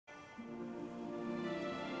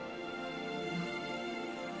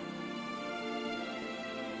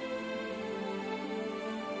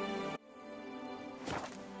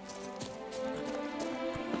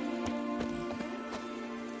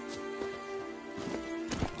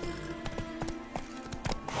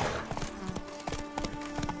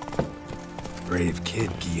brave kid,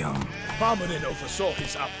 Guillaume. Parmanin oversaw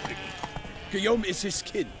his upbringing. Guillaume is his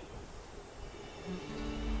kin.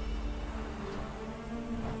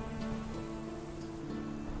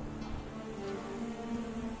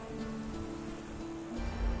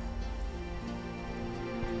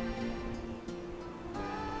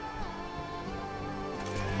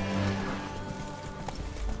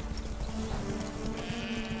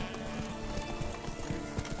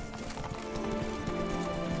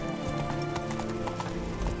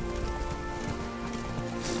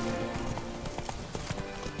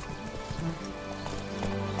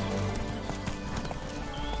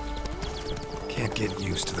 Can't get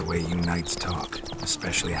used to the way you knights talk,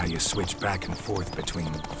 especially how you switch back and forth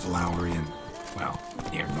between flowery and, well,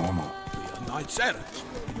 near normal. We are knights errant,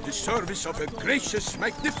 in the service of her gracious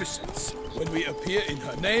magnificence. When we appear in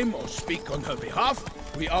her name or speak on her behalf,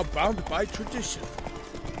 we are bound by tradition.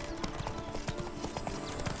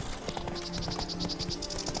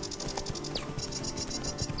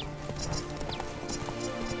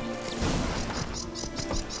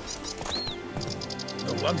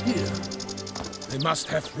 No one here. They must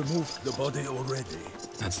have removed the body already.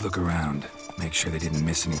 Let's look around. Make sure they didn't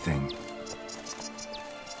miss anything.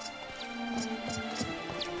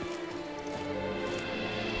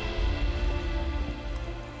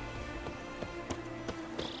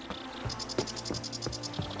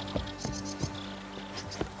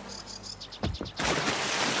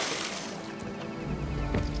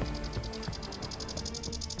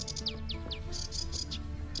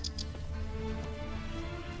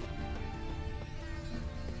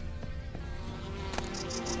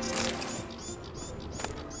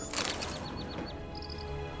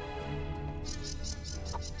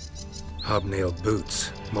 Hobnailed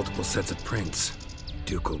boots, multiple sets of prints.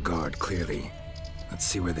 Ducal guard, clearly. Let's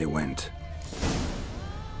see where they went.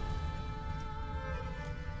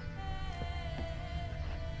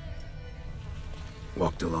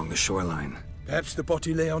 Walked along the shoreline. Perhaps the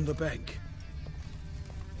body lay on the bank.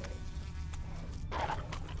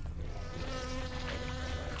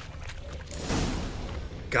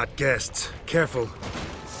 Got guests. Careful.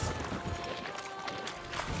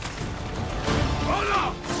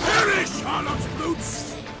 Charlotte's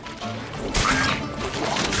boots!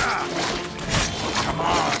 Come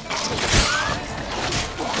on!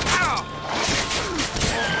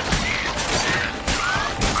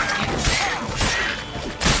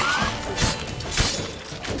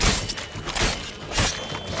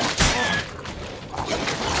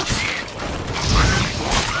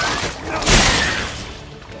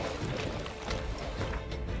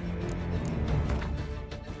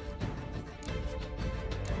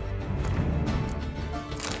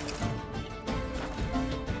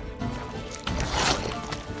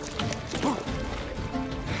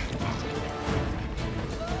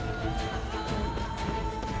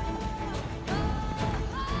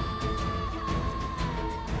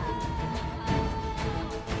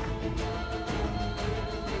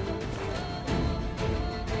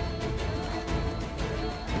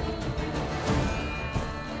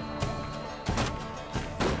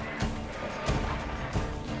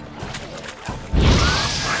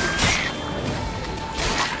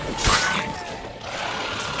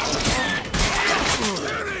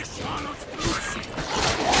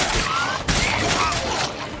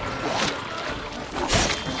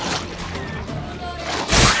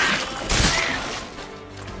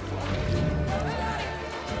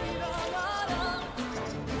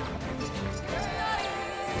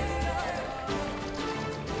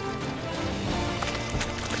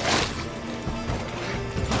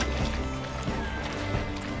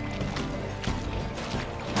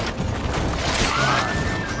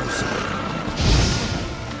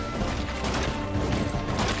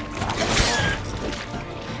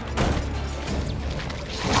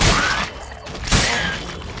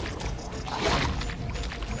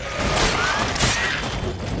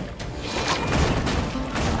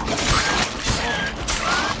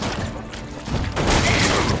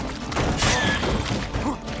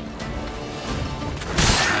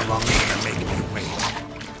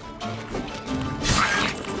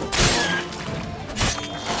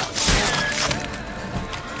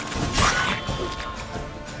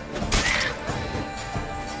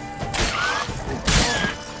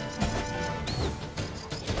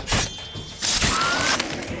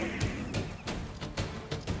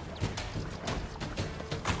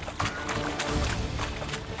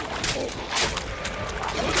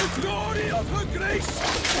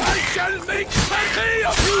 I shall make plenty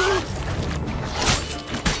of you!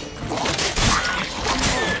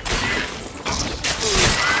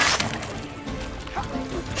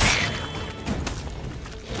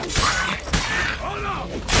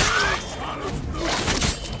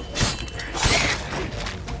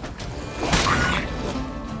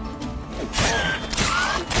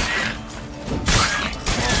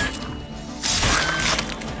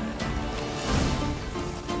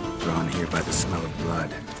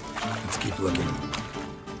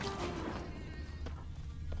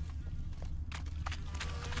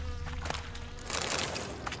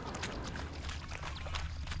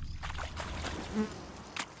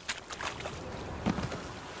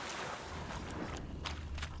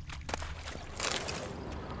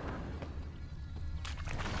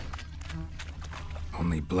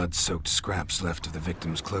 blood-soaked scraps left of the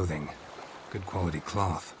victim's clothing. Good quality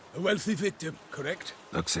cloth. A wealthy victim, correct?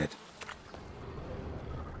 Looks it.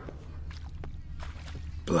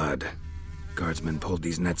 Blood. Guardsmen pulled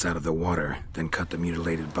these nets out of the water, then cut the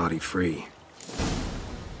mutilated body free.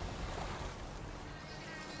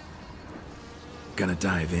 Gonna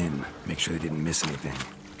dive in, make sure they didn't miss anything.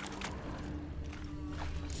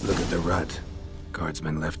 Look at the rut.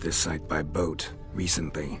 Guardsmen left this site by boat,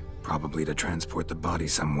 recently, probably to transport the body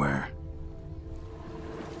somewhere.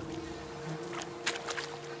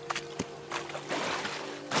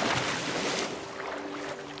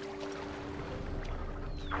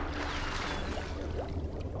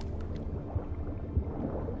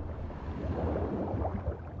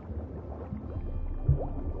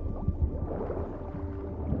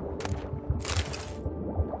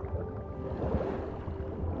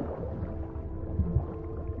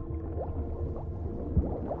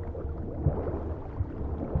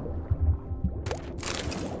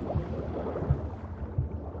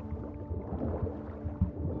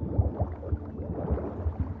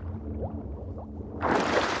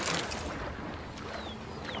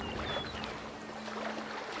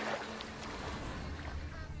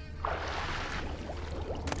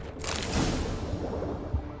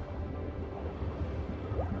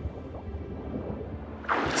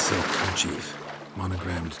 Chief.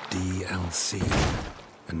 Monogrammed DLC.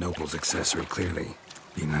 A noble's accessory, clearly.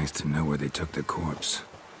 Be nice to know where they took the corpse.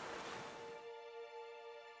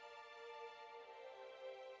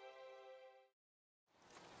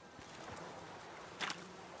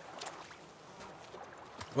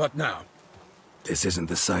 What now? This isn't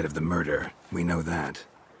the site of the murder. We know that.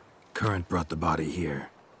 Current brought the body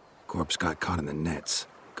here. Corpse got caught in the nets.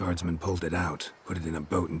 Guardsmen pulled it out, put it in a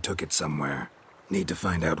boat and took it somewhere. Need to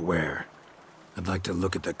find out where. I'd like to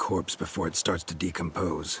look at the corpse before it starts to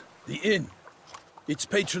decompose. The inn. Its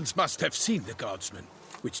patrons must have seen the guardsmen,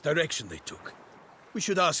 which direction they took. We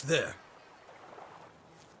should ask there.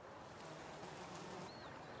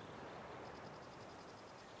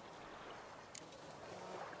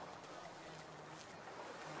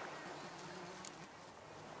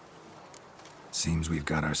 Seems we've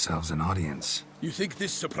got ourselves an audience. You think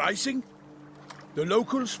this surprising? The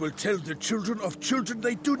locals will tell the children of children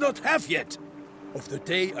they do not have yet, of the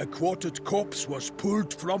day a quartered corpse was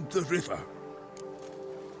pulled from the river.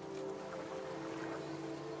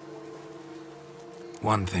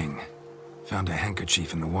 One thing. Found a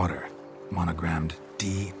handkerchief in the water. Monogrammed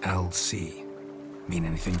DLC. Mean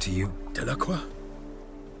anything to you? Delacroix?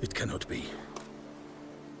 It cannot be.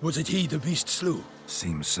 Was it he the beast slew?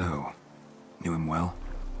 Seems so. Knew him well?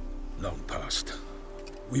 Long past.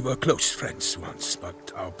 We were close friends once,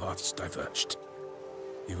 but our paths diverged.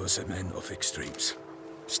 He was a man of extremes,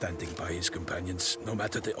 standing by his companions no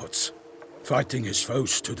matter the odds, fighting his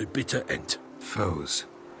foes to the bitter end. Foes?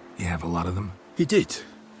 You have a lot of them? He did,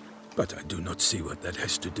 but I do not see what that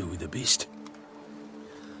has to do with the beast.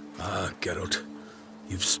 Ah, Geralt,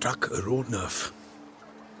 you've struck a raw nerve.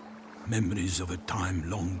 Memories of a time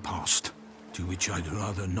long past, to which I'd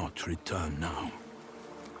rather not return now.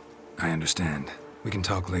 I understand. We can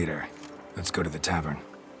talk later. Let's go to the tavern.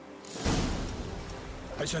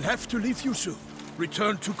 I shall have to leave you soon.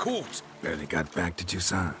 Return to court. Barely got back to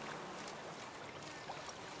Toussaint.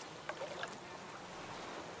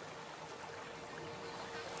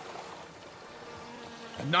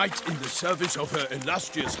 A knight in the service of Her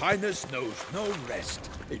Illustrious Highness knows no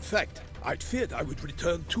rest. In fact, I'd feared I would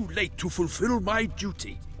return too late to fulfill my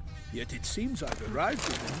duty. Yet it seems I've arrived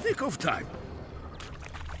in the nick of time.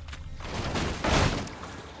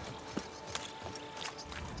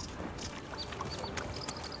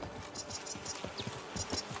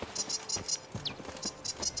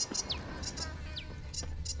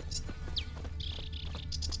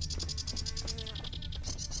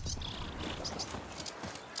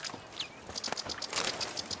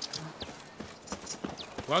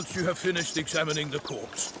 Once you have finished examining the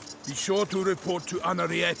corpse, be sure to report to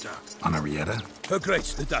Henrietta. Henrietta? Her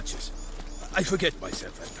Grace, the Duchess. I forget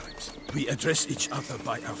myself at times. We address each other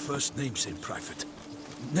by our first names in private.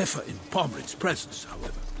 Never in Pomrin's presence,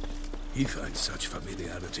 however. He finds such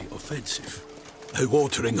familiarity offensive. A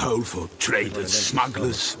watering hole for traders,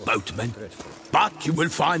 smugglers, boatmen. But you will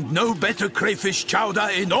find no better crayfish chowder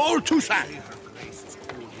in all Toussaint.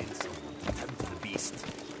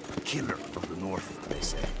 Killer of the North, they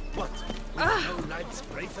say. What? We have no knights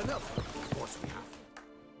brave enough. Of course we have.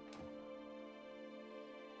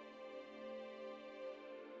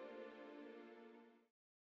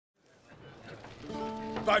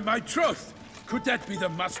 By my troth, could that be the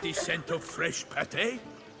musty scent of fresh pâté?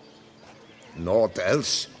 Naught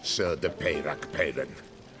else, Sir de Peyrac Peyran.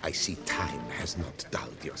 I see time has not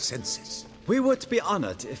dulled your senses. We would be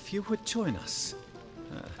honored if you would join us.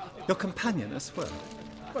 Your companion as well.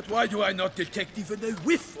 But why do I not detect even a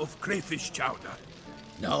whiff of crayfish chowder?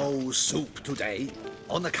 No soup today,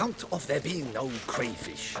 on account of there being no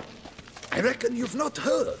crayfish. I reckon you've not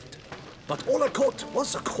heard, but all I caught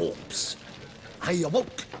was a corpse. I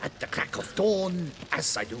awoke at the crack of dawn,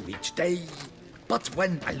 as I do each day, but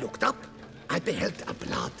when I looked up, I beheld a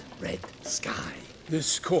blood-red sky.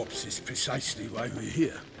 This corpse is precisely why we're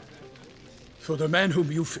here. For the man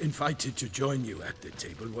whom you've invited to join you at the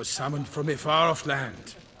table was summoned from a far-off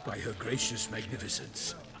land by her gracious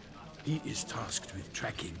magnificence. He is tasked with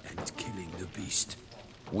tracking and killing the beast.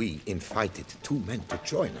 We invited 2 men to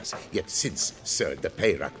join us, yet since Sir de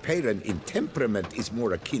Peyrac-Peyran in temperament is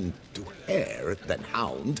more akin to hare than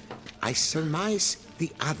hound, I surmise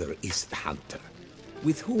the other is the hunter.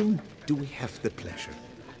 With whom do we have the pleasure?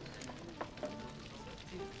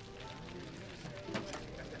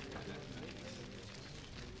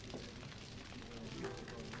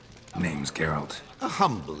 Name's Geralt. A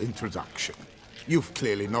humble introduction. You've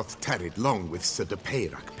clearly not tarried long with Sir de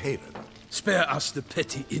Peyrac-Peyran. Spare us the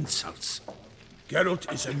petty insults.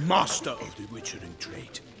 Geralt is a master of the witchering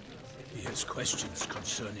trade. He has questions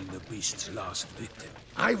concerning the beast's last victim.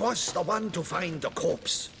 I was the one to find the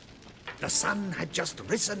corpse. The sun had just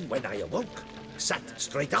risen when I awoke, sat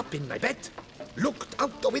straight up in my bed, looked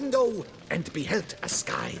out the window, and beheld a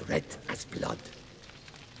sky red as blood.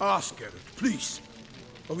 Ask Geralt, please,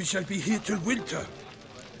 or we shall be here till winter.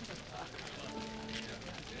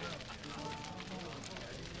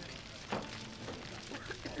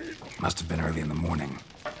 Must have been early in the morning.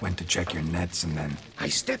 Went to check your nets and then... I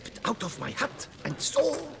stepped out of my hut and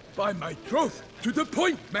saw... By my troth, to the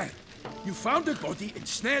point, man! You found a body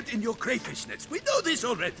ensnared in your crayfish nets. We know this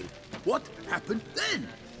already. What happened then?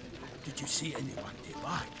 Did you see anyone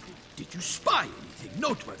nearby? Did you spy anything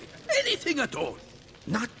noteworthy? Anything at all?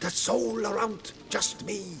 Not a soul around, just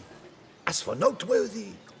me. As for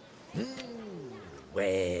noteworthy...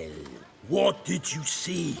 well... What did you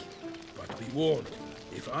see? But be warned,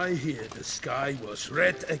 if I hear the sky was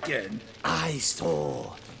red again... I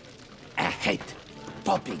saw a head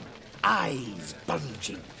bobbing, eyes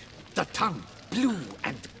bulging, the tongue blue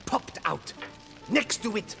and popped out. Next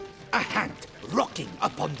to it, a hand rocking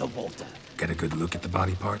upon the water. Get a good look at the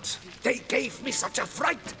body parts? They gave me such a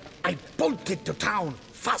fright. I bolted to town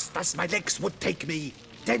fast as my legs would take me,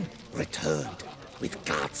 then returned with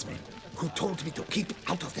guardsmen who told me to keep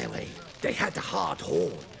out of their way. They had a hard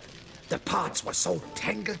haul. The parts were so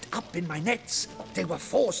tangled up in my nets, they were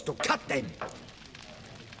forced to cut them.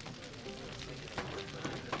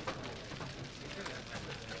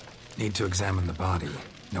 Need to examine the body.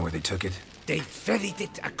 Know where they took it? They ferried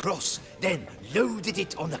it across, then loaded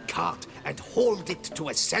it on a cart and hauled it to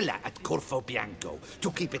a cellar at Corvo Bianco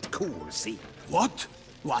to keep it cool, see? What?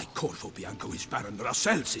 Why, Corvo Bianco is Baron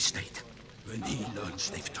Russell's estate. When he learns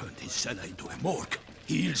they've turned his cellar into a morgue,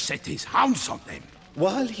 he'll set his hounds on them.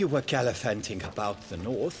 While you were gallivanting about the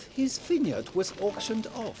north, his vineyard was auctioned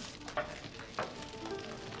off.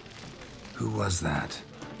 Who was that?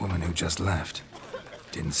 Woman who just left.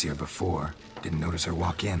 Didn't see her before. Didn't notice her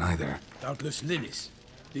walk in either. Doubtless Linnis,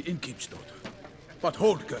 the innkeep's daughter. But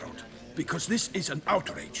hold, Geralt, because this is an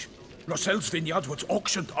outrage. Russell's vineyard was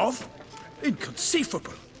auctioned off?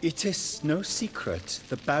 Inconceivable. It is no secret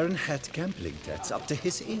the Baron had gambling debts up to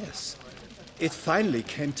his ears. It finally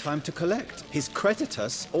came time to collect. His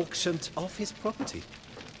creditors auctioned off his property.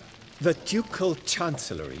 The Ducal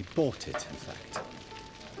Chancellery bought it, in fact.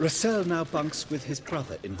 Russell now bunks with his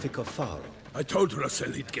brother in Vicofaro. I told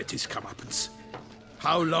Russell he'd get his comeuppance.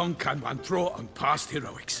 How long can one draw on past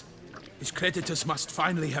heroics? His creditors must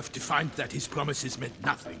finally have to find that his promises meant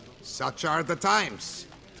nothing. Such are the times.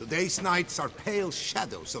 Today's knights are pale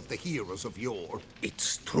shadows of the heroes of yore.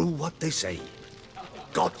 It's true what they say.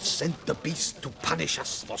 God sent the beast to punish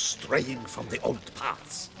us for straying from the old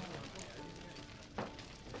paths.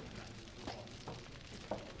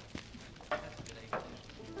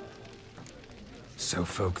 So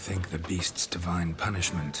folk think the beast's divine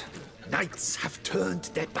punishment. Knights have turned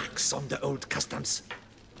their backs on the old customs.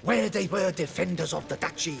 Where they were defenders of the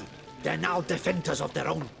duchy, they're now defenders of their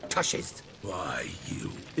own tushes. Why,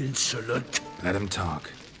 you insolent... Let him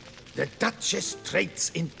talk. The Duchess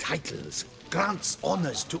trades in titles, grants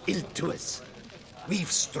honors to ill-doers.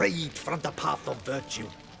 We've strayed from the path of virtue,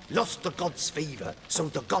 lost the gods' favor, so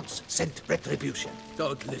the gods sent retribution.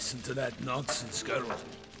 Don't listen to that nonsense, Geralt.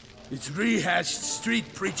 It's rehashed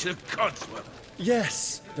street preacher Codsworth.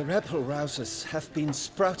 Yes, the rebel rousers have been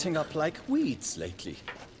sprouting up like weeds lately,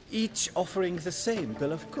 each offering the same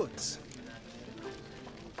bill of goods.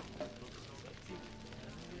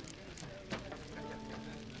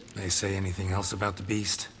 They say anything else about the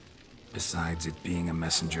beast? Besides it being a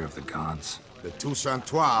messenger of the gods? The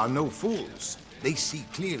Toussaintois are no fools. They see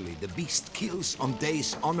clearly the beast kills on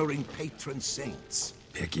days honoring patron saints.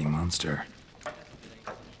 Picky monster.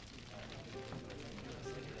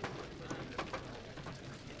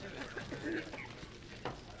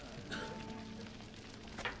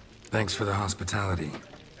 Thanks for the hospitality.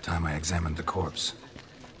 Time I examined the corpse.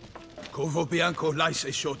 Corvo Bianco lies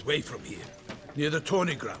a short way from here, near the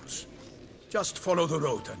tourney grounds. Just follow the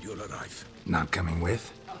road and you'll arrive. Not coming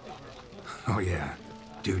with? Oh yeah,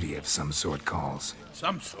 duty of some sort calls.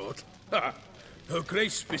 Some sort? Ha! Her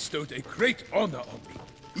Grace bestowed a great honor on me,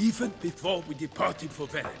 even before we departed for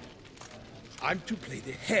Velen. I'm to play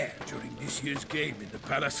the hare during this year's game in the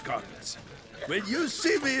Palace Gardens. When you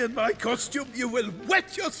see me in my costume, you will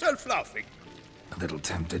wet yourself laughing. A little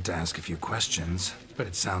tempted to ask a few questions, but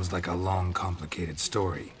it sounds like a long, complicated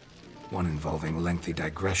story. One involving lengthy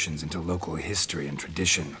digressions into local history and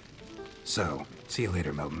tradition. So, see you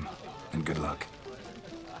later, Milton, and good luck.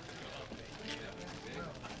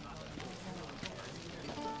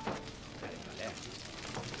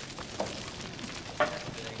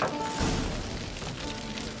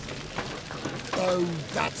 Oh,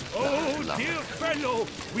 that's Oh, dear fellow,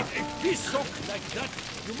 with a pissock like that,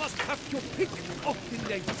 you must have your pick of the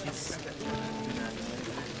ladies.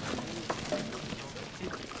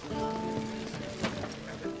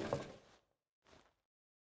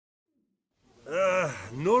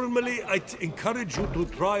 Normally I'd encourage you to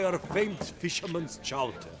try our famed fisherman's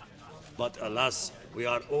chowder. But alas, we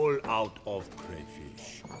are all out of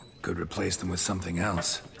crayfish. Could replace them with something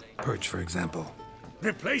else. Perch, for example.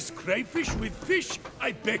 Replace crayfish with fish?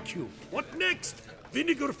 I beg you. What next?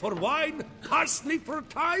 Vinegar for wine? Parsley for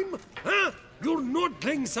thyme? Huh? Your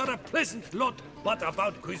Nordlings are a pleasant lot, but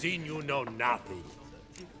about cuisine you know nothing.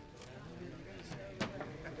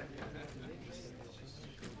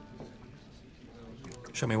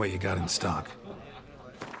 Show me what you got in stock.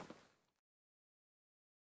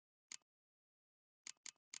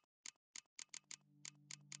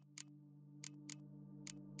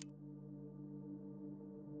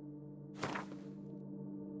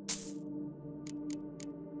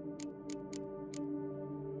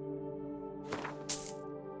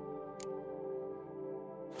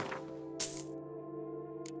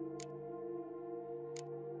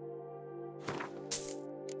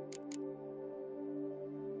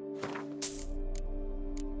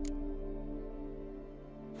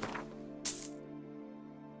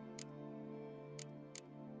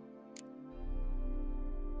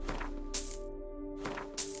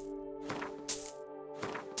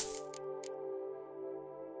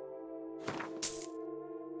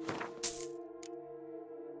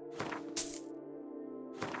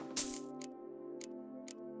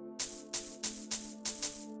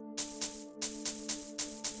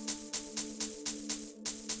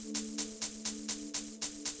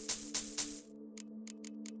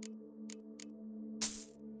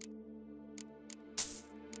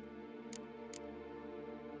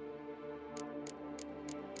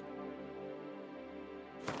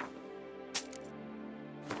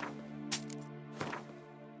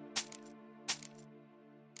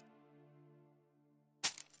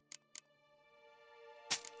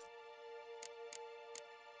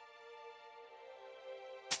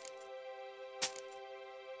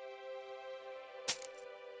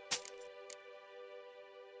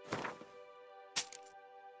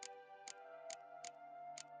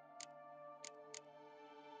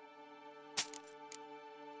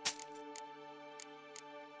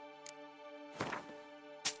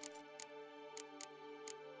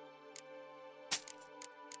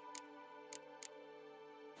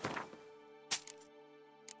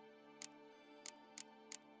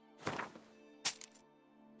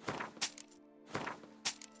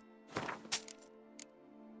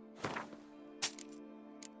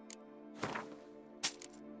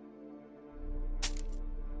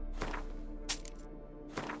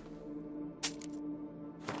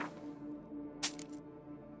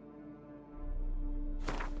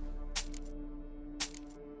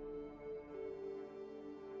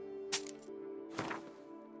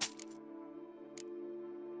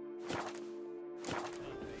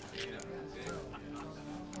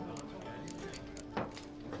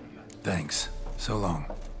 Thanks. So long.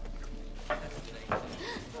 That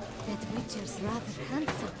Witcher's rather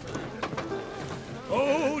handsome.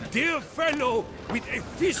 Oh, dear fellow, with a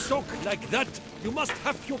fissock like that, you must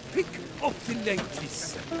have your pick of the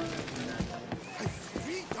ladies. I've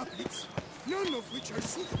 3 doublets, none of which are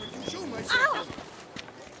suitable to show myself. Ow!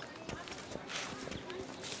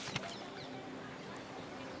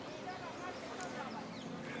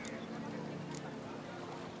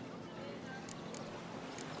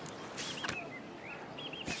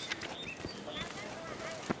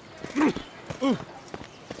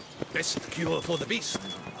 Best cure for the beast,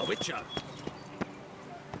 a witcher.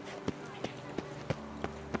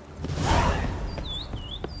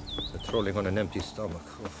 Patrolling on an empty stomach.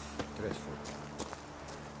 Oh, dreadful.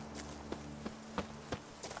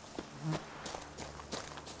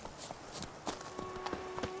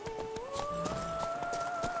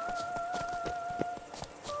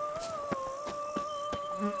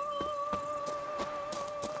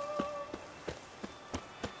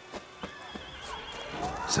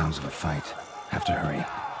 Sounds of a fight. Have to hurry.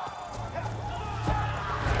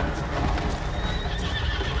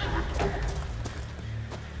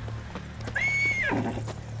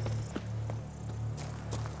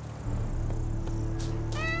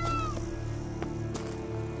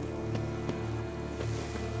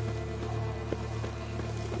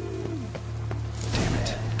 Damn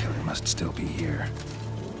it. Killer must still be here.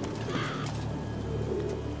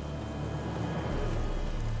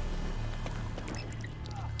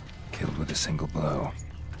 Killed with a single blow.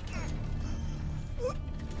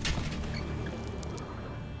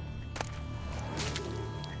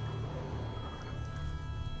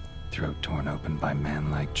 Throat torn open by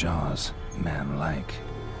man-like jaws. Man-like,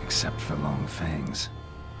 except for long fangs.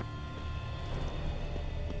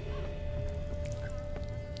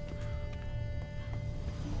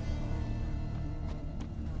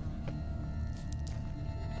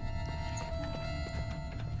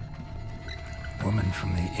 Woman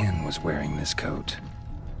from the inn was wearing this coat.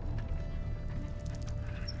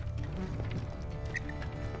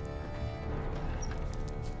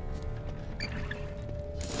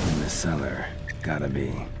 In the cellar, gotta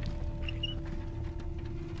be.